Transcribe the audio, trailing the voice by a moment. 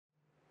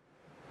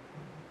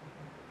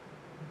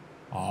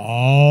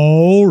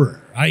All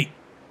right.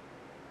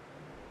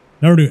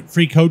 Now we're doing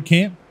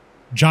freeCodeCamp,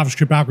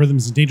 JavaScript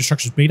algorithms and data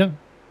structures beta.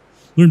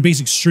 Learn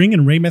basic string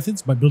and array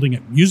methods by building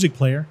a music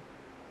player.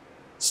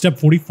 Step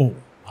 44.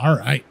 All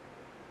right.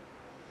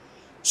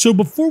 So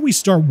before we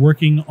start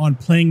working on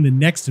playing the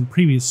next and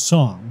previous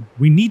song,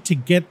 we need to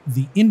get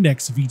the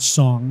index of each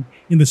song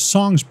in the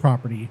songs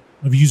property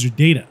of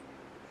userData.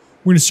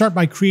 We're going to start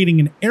by creating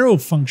an arrow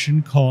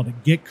function called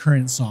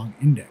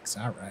getCurrentSongIndex.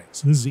 All right,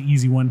 so this is an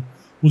easy one.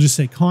 We'll just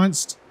say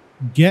const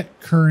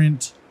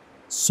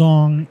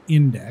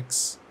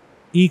getCurrentSongIndex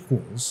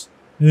equals,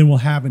 and then we'll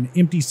have an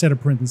empty set of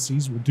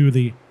parentheses. We'll do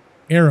the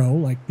arrow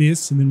like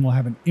this, and then we'll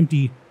have an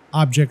empty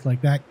object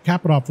like that.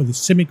 Cap it off with a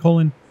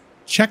semicolon.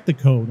 Check the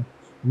code.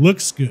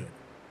 Looks good.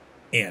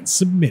 And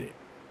submit it.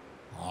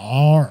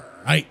 All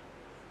right.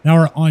 Now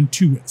we're on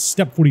to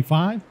step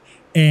 45,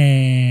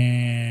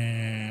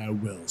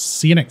 and we'll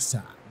see you next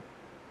time.